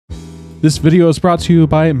This video is brought to you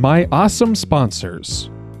by my awesome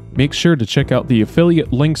sponsors. Make sure to check out the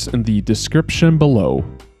affiliate links in the description below.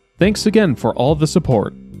 Thanks again for all the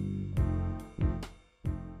support.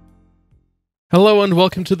 Hello and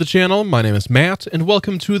welcome to the channel. My name is Matt and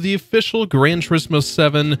welcome to the official Gran Turismo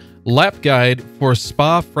 7 lap guide for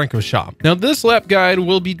Spa-Francorchamp. Now this lap guide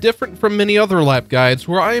will be different from many other lap guides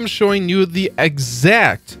where I am showing you the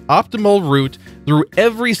exact optimal route through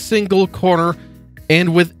every single corner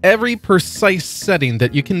and with every precise setting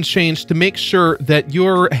that you can change to make sure that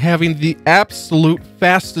you're having the absolute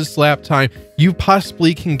fastest lap time you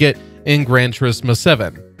possibly can get in Gran Turismo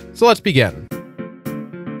 7. So let's begin.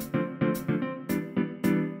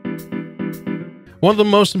 One of the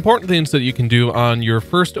most important things that you can do on your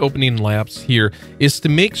first opening laps here is to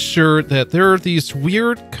make sure that there are these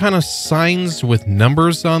weird kind of signs with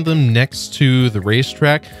numbers on them next to the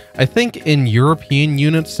racetrack. I think in European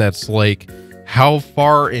units, that's like how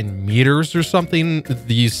far in meters or something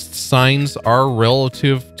these signs are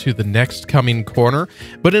relative to the next coming corner.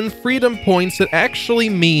 But in freedom points, it actually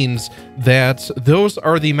means that those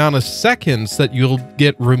are the amount of seconds that you'll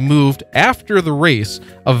get removed after the race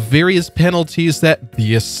of various penalties that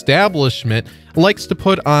the establishment likes to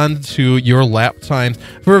put onto your lap times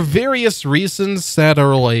for various reasons that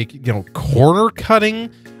are like, you know, corner cutting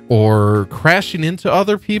or crashing into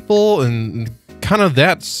other people and kind of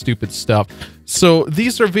that stupid stuff. So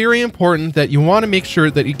these are very important that you want to make sure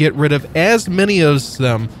that you get rid of as many of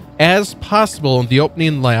them as possible in the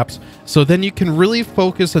opening laps, so then you can really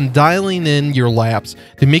focus on dialing in your laps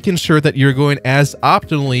to making sure that you're going as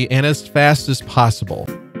optimally and as fast as possible.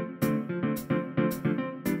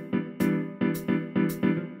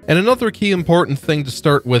 And another key important thing to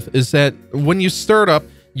start with is that when you start up,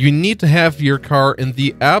 you need to have your car in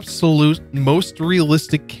the absolute most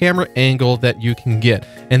realistic camera angle that you can get,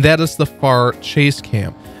 and that is the far chase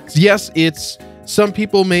cam. Yes, some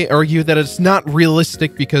people may argue that it's not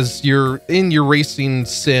realistic because you're in your racing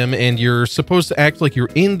sim and you're supposed to act like you're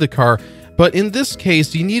in the car, but in this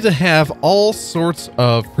case, you need to have all sorts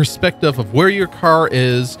of perspective of where your car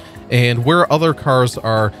is and where other cars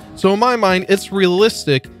are. So in my mind, it's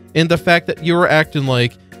realistic in the fact that you're acting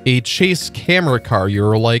like a chase camera car.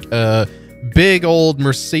 You're like a big old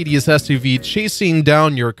Mercedes SUV chasing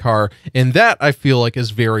down your car, and that I feel like is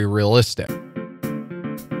very realistic.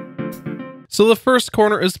 So the first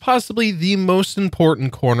corner is possibly the most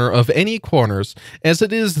important corner of any corners, as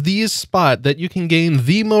it is the spot that you can gain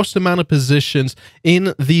the most amount of positions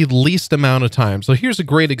in the least amount of time. So here's a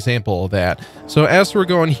great example of that. So as we're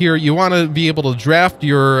going here, you want to be able to draft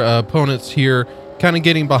your opponents here, kind of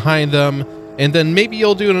getting behind them, and then maybe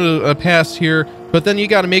you'll do a pass here, but then you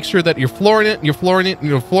got to make sure that you're flooring it,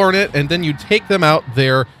 and then you take them out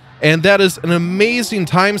there. And that is an amazing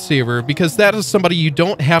time saver because that is somebody you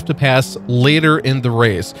don't have to pass later in the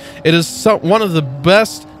race. It is one of the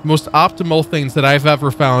best, most optimal things that I've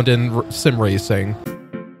ever found in sim racing.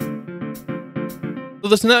 So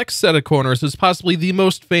this next set of corners is possibly the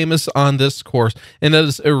most famous on this course, and that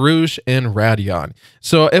is Rouge and Radion.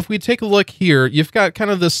 So if we take a look here, you've got kind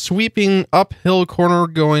of this sweeping uphill corner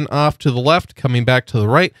going off to the left, coming back to the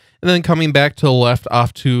right, and then coming back to the left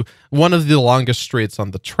off to one of the longest straights on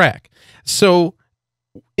the track. So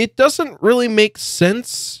it doesn't really make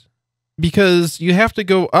sense because you have to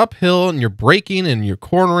go uphill and you're braking and you're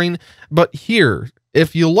cornering. But here,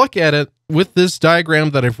 if you look at it with this diagram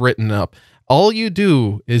that I've written up, all you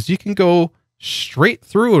do is you can go straight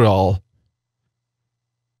through it all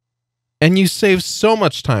and you save so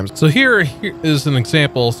much time. So here is an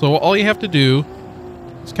example. So all you have to do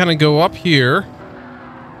is kind of go up here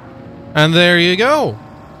and there you go.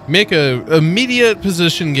 Make a immediate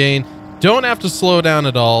position gain. Don't have to slow down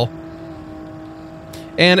at all.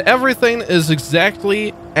 And everything is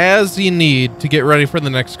exactly as you need to get ready for the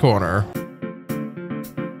next corner.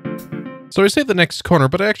 So I say the next corner,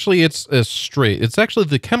 but actually it's a straight. It's actually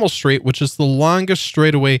the Kemmel Straight, which is the longest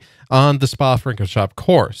straightaway on the Spa-Francorchamp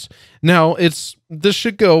course. Now, this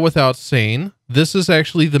should go without saying. This is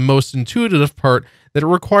actually the most intuitive part that it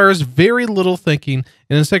requires very little thinking,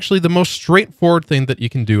 and it's actually the most straightforward thing that you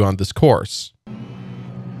can do on this course.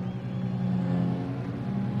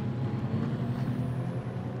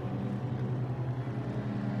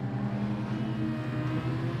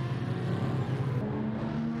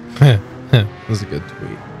 That was a good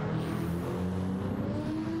tweet.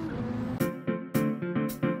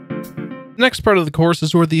 The next part of the course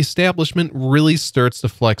is where the establishment really starts to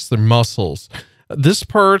flex their muscles. This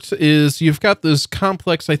part is, you've got this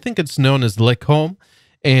complex, I think it's known as Le Combe,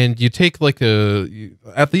 and you take like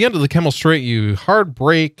at the end of the Camel Straight, you hard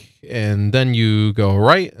brake, and then you go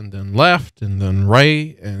right, and then left, and then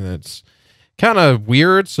right, and it's kind of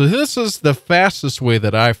weird. So this is the fastest way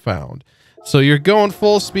that I found. So you're going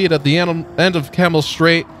full speed at the end of Camel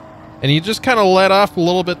Straight, and you just kind of let off a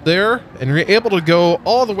little bit there, and you're able to go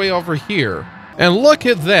all the way over here. And look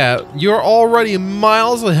at that, you're already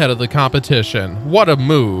miles ahead of the competition. What a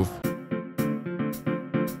move.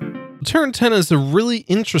 Turn 10 is a really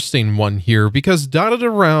interesting one here because dotted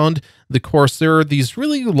around the course, there are these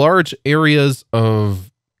really large areas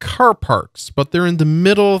of car parks, but they're in the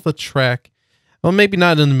middle of the track. Well, maybe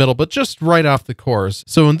not in the middle, but just right off the course.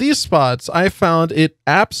 So in these spots, I found it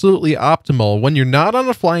absolutely optimal when you're not on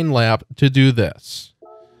a flying lap to do this.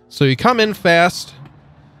 So you come in fast,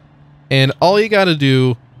 and all you got to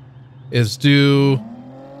do is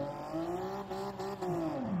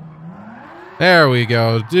there we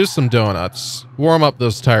go. Do some donuts. Warm up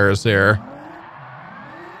those tires there.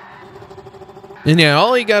 And yeah,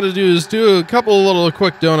 all you got to do is do a couple of little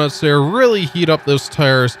quick donuts there, really heat up those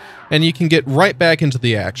tires, and you can get right back into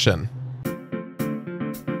the action.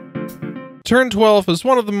 Turn 12 is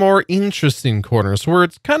one of the more interesting corners, where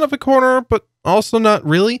it's kind of a corner, but also not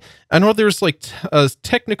really. I know there's like a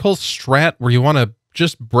technical strat where you want to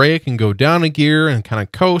just brake and go down a gear and kind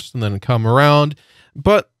of coast and then come around.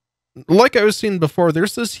 But like I was saying before,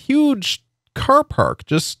 there's this huge car park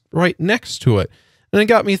just right next to it. And it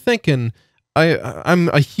got me thinking, I'm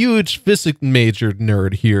a huge physics major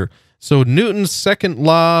nerd here. So Newton's second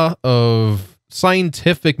law of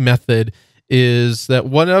scientific method is that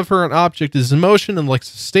whenever an object is in motion and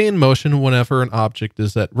likes to stay in motion, whenever an object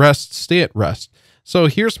is at rest, stay at rest. So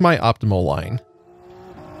here's my optimal line.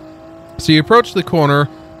 So you approach the corner,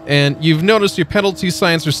 and you've noticed your penalty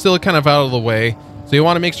signs are still kind of out of the way. So you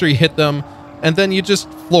want to make sure you hit them, and then you just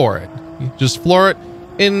floor it. You just floor it.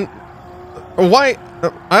 And why?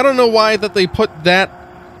 I don't know why that they put that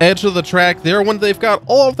edge of the track there when they've got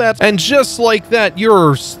all of that. And just like that,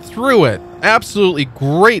 you're through it. Absolutely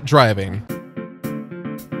great driving.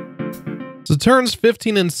 So turns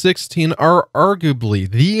 15 and 16 are arguably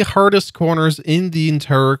the hardest corners in the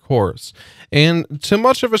entire course. And too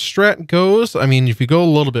much of a strat goes, I mean, if you go a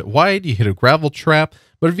little bit wide, you hit a gravel trap.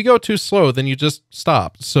 But if you go too slow, then you just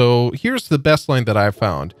stop. So here's the best line that I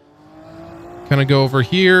found. Kind of go over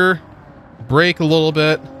here, brake a little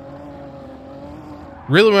bit.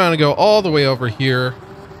 Really want to go all the way over here.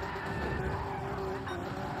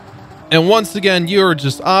 And once again, you're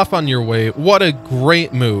just off on your way. What a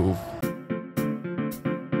great move.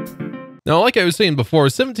 Now, like I was saying before,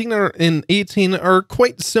 17 and 18 are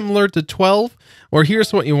quite similar to 12, or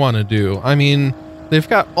here's what you want to do. I mean, they've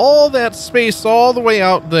got all that space all the way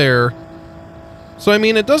out there. So, I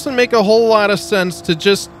mean, it doesn't make a whole lot of sense to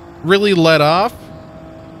just really let off.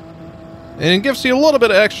 And it gives you a little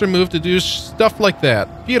bit of extra move to do stuff like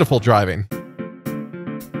that. Beautiful driving.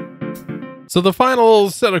 So the final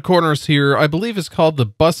set of corners here, I believe, is called the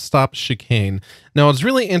bus stop chicane. Now, it's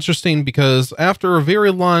really interesting because after a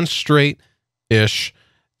very long straight-ish,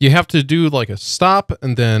 you have to do like a stop,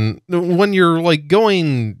 and then when you're like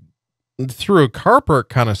going through a car park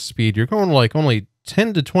kind of speed, you're going like only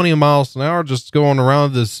 10 to 20 miles an hour just going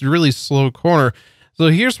around this really slow corner. So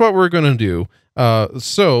here's what we're going to do.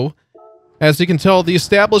 As you can tell, the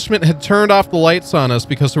establishment had turned off the lights on us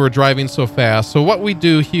because we were driving so fast. So what we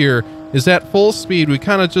do here is at full speed, we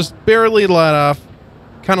kind of just barely let off,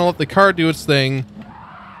 kind of let the car do its thing.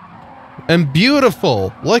 And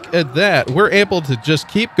beautiful, look at that. We're able to just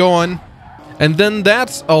keep going. And then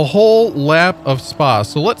that's a whole lap of Spa.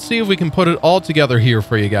 So let's see if we can put it all together here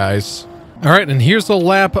for you guys. All right, and here's a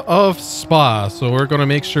lap of Spa. So we're going to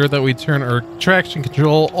make sure that we turn our traction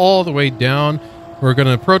control all the way down. We're going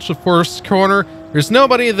to approach the first corner. There's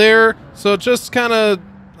nobody there, so just kind of,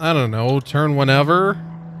 I don't know, turn whenever.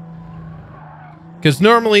 Because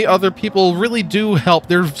normally other people really do help.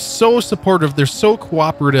 They're so supportive, they're so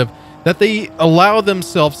cooperative that they allow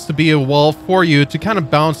themselves to be a wall for you to kind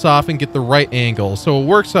of bounce off and get the right angle. So it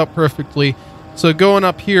works out perfectly. So going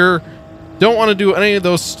up here, don't want to do any of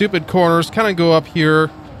those stupid corners, kind of go up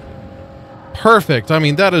here. Perfect. I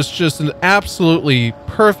mean, that is just an absolutely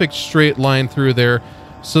perfect straight line through there.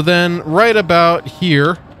 So then right about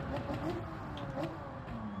here,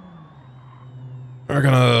 we're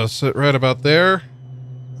gonna sit right about there.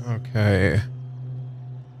 Okay.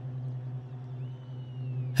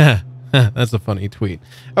 That's a funny tweet.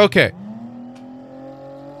 Okay.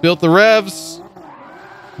 Built the revs.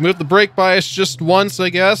 Moved the brake bias just once, I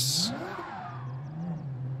guess.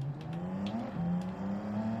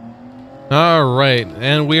 All right,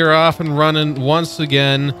 and we are off and running once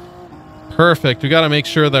again. Perfect. We got to make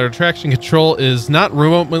sure that our traction control is not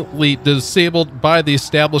remotely disabled by the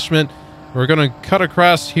establishment. We're going to cut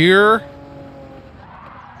across here.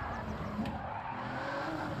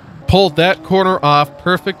 Pulled that corner off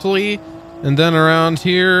perfectly. And then around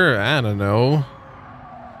here, I don't know.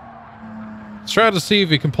 Let's try to see if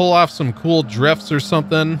we can pull off some cool drifts or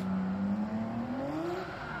something.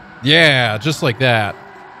 Yeah, just like that.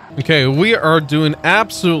 Okay, we are doing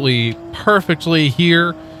absolutely perfectly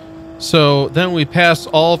here. So then we pass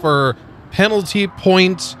all of our penalty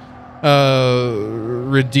point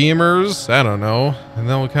redeemers. I don't know. And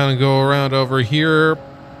then we'll kind of go around over here.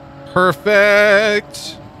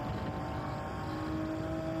 Perfect.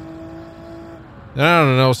 I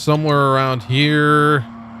don't know, somewhere around here.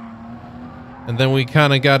 And then we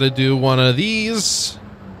kind of got to do one of these.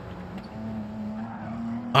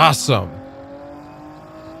 Awesome.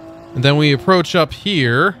 And then we approach up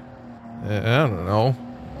here. I don't know.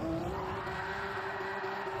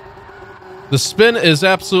 The spin is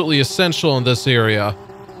absolutely essential in this area.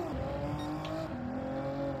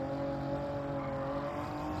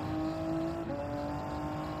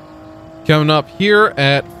 Coming up here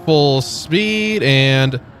at full speed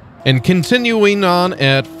and continuing on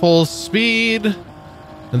at full speed.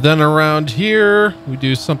 And then around here, we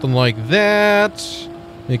do something like that.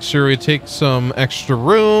 Make sure we take some extra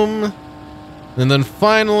room. And then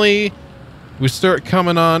finally, we start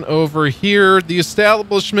coming on over here. The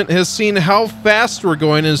establishment has seen how fast we're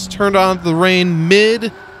going and has turned on the rain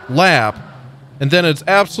mid-lap. And then it's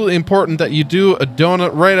absolutely important that you do a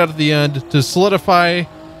donut right out of the end to solidify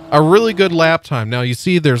a really good lap time. Now you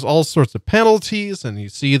see there's all sorts of penalties and you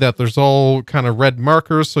see that there's all kind of red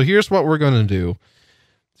markers. So here's what we're going to do.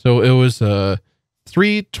 So it was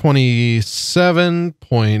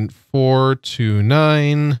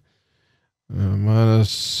 327.429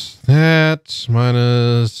 minus that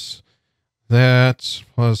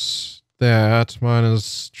plus that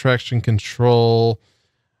minus traction control,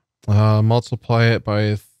 multiply it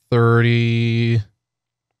by 30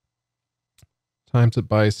 times it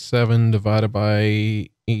by 7 divided by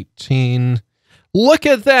 18. Look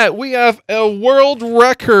at that. We have a world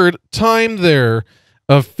record time there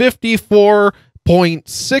of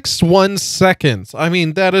 54.61 seconds. I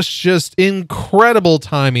mean, that is just incredible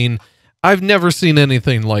timing. I've never seen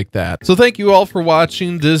anything like that. So thank you all for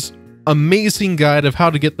watching this amazing guide of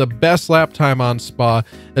how to get the best lap time on Spa.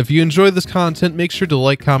 If you enjoy this content, make sure to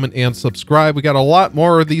like, comment, and subscribe. We got a lot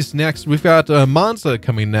more of these next. We've got Monza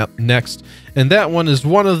coming up next, and that one is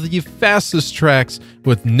one of the fastest tracks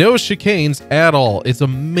with no chicanes at all. It's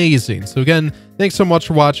amazing. So again, thanks so much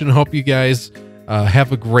for watching. I hope you guys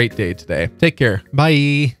have a great day today. Take care.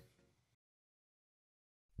 Bye.